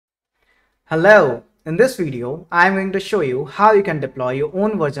Hello! In this video, I am going to show you how you can deploy your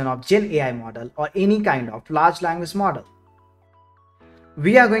own version of GenAI model or any kind of large language model.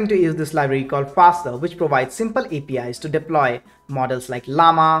 We are going to use this library called FastServe, which provides simple APIs to deploy models like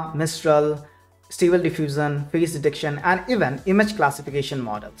Llama, Mistral, Stable Diffusion, face detection, and even image classification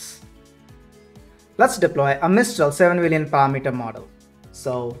models. Let's deploy a Mistral 7 billion parameter model.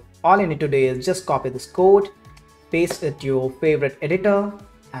 So all you need to do is just copy this code, paste it to your favorite editor,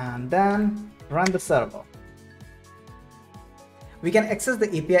 and then run the server. We can access the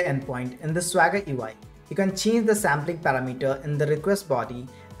API endpoint in the Swagger UI. You can change the sampling parameter in the request body,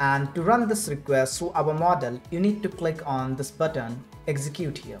 and to run this request through our model, you need to click on this button,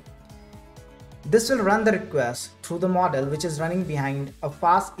 execute here. This will run the request through the model which is running behind a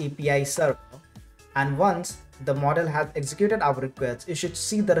FastAPI server, and once the model has executed our request, you should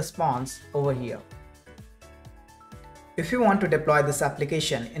see the response over here. If you want to deploy this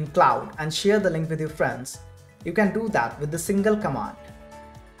application in cloud and share the link with your friends, you can do that with the single command.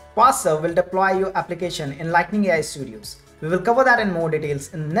 FastServe will deploy your application in Lightning AI Studios. We will cover that in more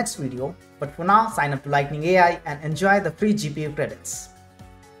details in the next video, but for now sign up to Lightning AI and enjoy the free GPU credits.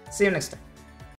 See you next time.